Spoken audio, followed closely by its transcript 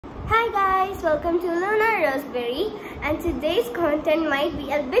Hi guys, welcome to Lunar Roseberry, and today's content might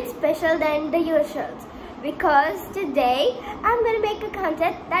be a bit special than the usuals because today I'm gonna make a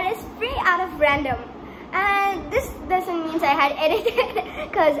content that is free out of random. And this doesn't mean I had edited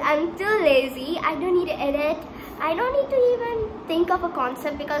because I'm too lazy. I don't need to edit. I don't need to even think of a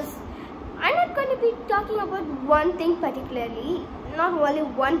concept because I'm not going to be talking about one thing particularly, not only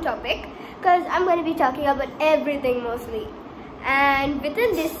one topic, because I'm going to be talking about everything mostly. And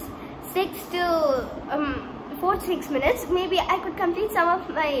within this 6 minutes, maybe I could complete some of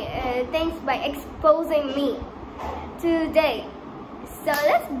my things by exposing me today. So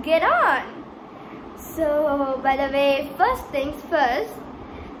let's get on. So by the way, first things first,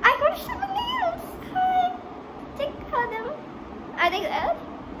 I got to show my nails. Hi, check how them. Are they good?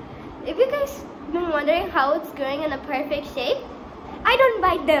 If you guys been wondering how it's growing in a perfect shape, I don't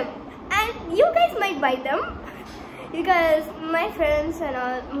bite them, and you guys might bite them. Because my friends and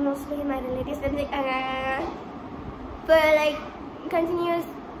all, mostly my relatives, they're like, for like continuous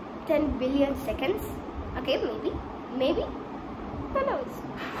 10 billion seconds. Okay, maybe, who knows?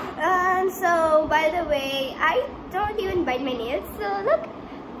 And so, by the way, I don't even bite my nails. So look,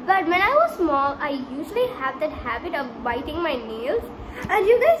 but when I was small, I usually have that habit of biting my nails. And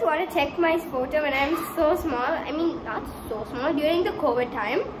you guys want to check my photo when I'm so small? I mean, not so small, during the COVID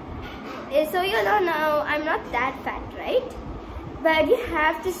time. So you know now I'm not that fat, right? But you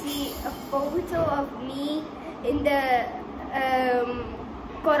have to see a photo of me in the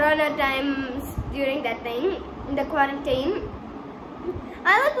Corona times during that time, in the quarantine.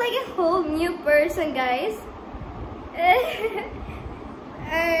 I look like a whole new person, guys.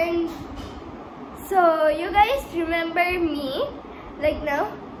 And so you guys remember me? Like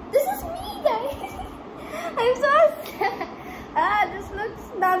now, this is me, guys. I'm so sad. This looks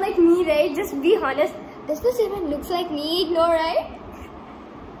not like me, right? Just be honest. Does this even looks like me? No, right?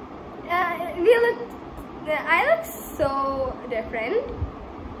 I look so different.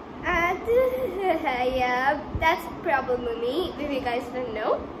 Yeah, that's probably me, if you guys don't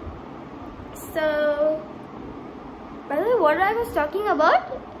know. So, by the way, what I was talking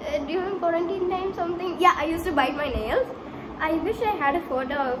about during quarantine time, something. Yeah, I used to bite my nails. I wish I had a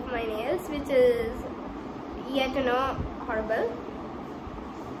photo of my nails, which is yet to know horrible.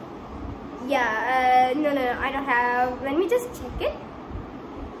 Yeah, no, I don't have. Let me just check it.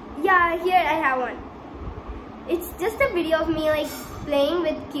 Yeah, here I have one. It's just a video of me like playing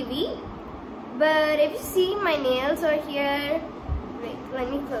with kiwi. But if you see my nails are here, wait,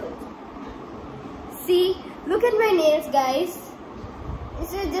 let me close. See, look at my nails, guys.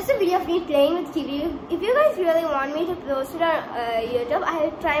 This is just a video of me playing with kiwi. If you guys really want me to post it on YouTube,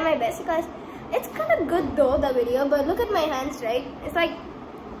 I'll try my best because it's kind of good though, the video. But look at my hands, right? It's like,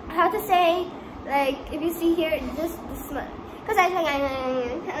 how to say, like, if you see here, just this much. Because I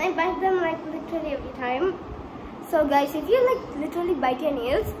bite them like literally every time. So guys, if you like literally bite your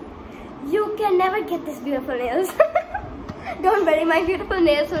nails, you can never get these beautiful nails. Don't worry, my beautiful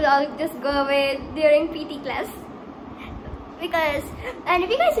nails will all just go away during PT class. Because, and if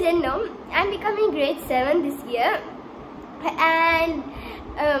you guys didn't know, I'm becoming grade 7 this year. And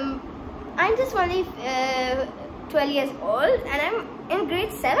I'm just only 12 years old and I'm in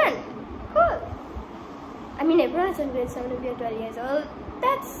grade 7. Cool. I mean, everyone's in grade 7 if you're 12 years old.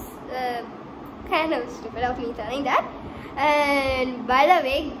 That's kind of stupid of me telling that. And by the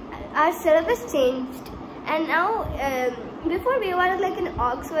way, our syllabus changed. And now, before we were like an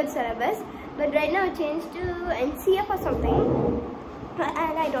Oxford syllabus, but right now it changed to NCF or something.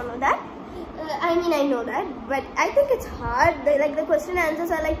 And I don't know that. I mean, I know that, but I think it's hard. Like the question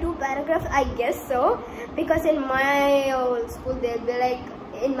answers are like 2 paragraphs, I guess so. Because in my old school, they'll be like,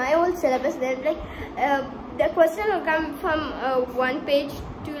 in my old syllabus, they'll be like, the question will come from 1 page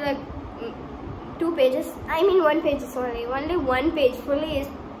to like 2 pages. I mean, 1 page is only 1 page fully is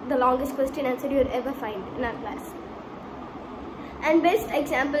the longest question answer you would ever find in our class. And best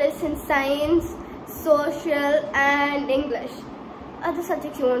example is in science, social, and English. Other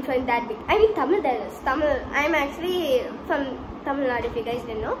subjects you won't find that big. I mean, Tamil there is. Tamil, I'm actually from Tamil Nadu if you guys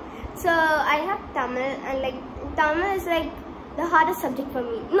didn't know. So I have Tamil, and like Tamil is like the hardest subject for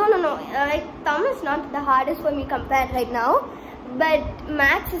me. No. Like Tamil is not the hardest for me compared right now. But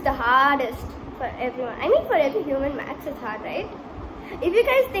maths is the hardest for everyone. I mean, for every human, maths is hard, right? If you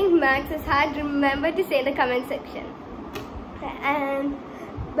guys think maths is hard, remember to say in the comment section. And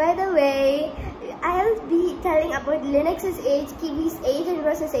by the way, I'll be telling about Linux's age, Kiwi's age, and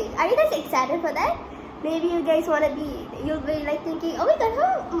Rose's age. Are you guys excited for that? Maybe you guys want to be, you'll be like thinking, oh my god,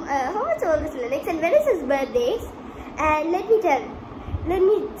 how much old is Linux and when is his birthdays? And let me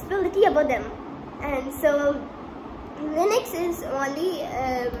spill the tea about them. And so Linux is only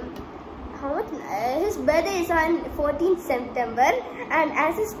his birthday is on 14th September, and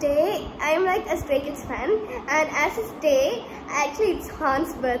as his day, I am like a Stray Kids fan, and as his day, actually it's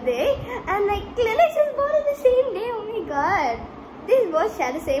Han's birthday, and like Linux is born on the same day. Oh my god, these both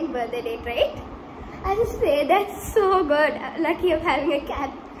share the same birthday date, right? I just say that's so good. Lucky of having a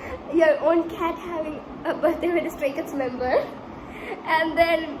cat, your own cat having a birthday with a Stray Kids member. And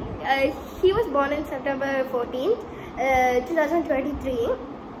then he was born on September 14th, 2023,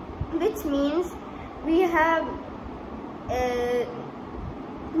 which means we have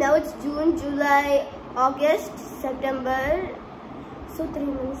now it's June, July, August, September, so 3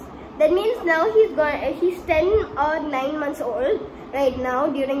 months. That means now he's 10 or 9 months old right now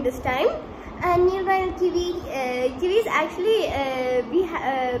during this time. And meanwhile, Kiwi is actually we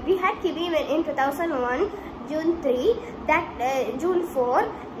had Kiwi in 2001. June 3, June 4,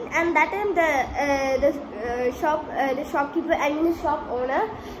 and that time the shopkeeper, I mean the shop owner,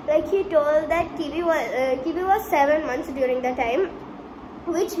 like he told that Kiwi was 7 months during that time,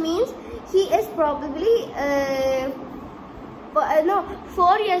 which means he is probably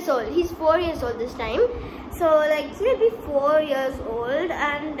 4 years old. He's 4 years old this time, so like he'll be 4 years old,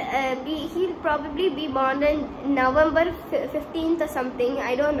 and he'll probably be born in November 15th or something.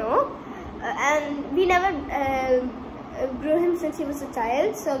 I don't know. And we never grew him since he was a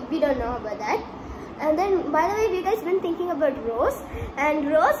child, so we don't know about that. And then, by the way, you guys been thinking about Rose, and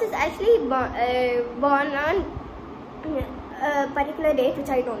Rose is actually born on a particular date which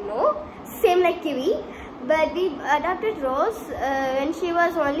I don't know, same like Kiwi, but we adopted Rose when she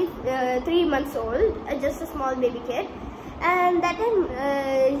was only 3 months old, just a small baby kid, and that time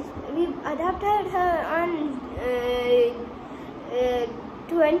we adopted her on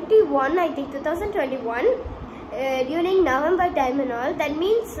 21, I think 2021, during November time and all. That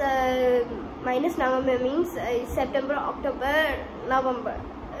means minus November means September, October, November.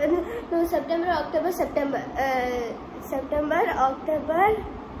 No, September, October, September. September, October,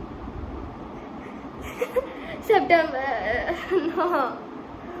 September. No,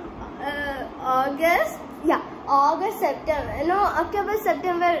 August. Yeah, August, September. No, October,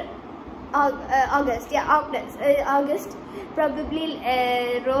 September. August, yeah, August, probably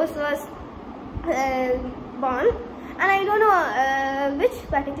Rose was born, and I don't know which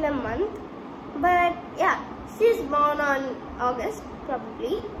particular month, but yeah, she's born on August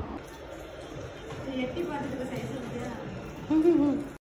probably.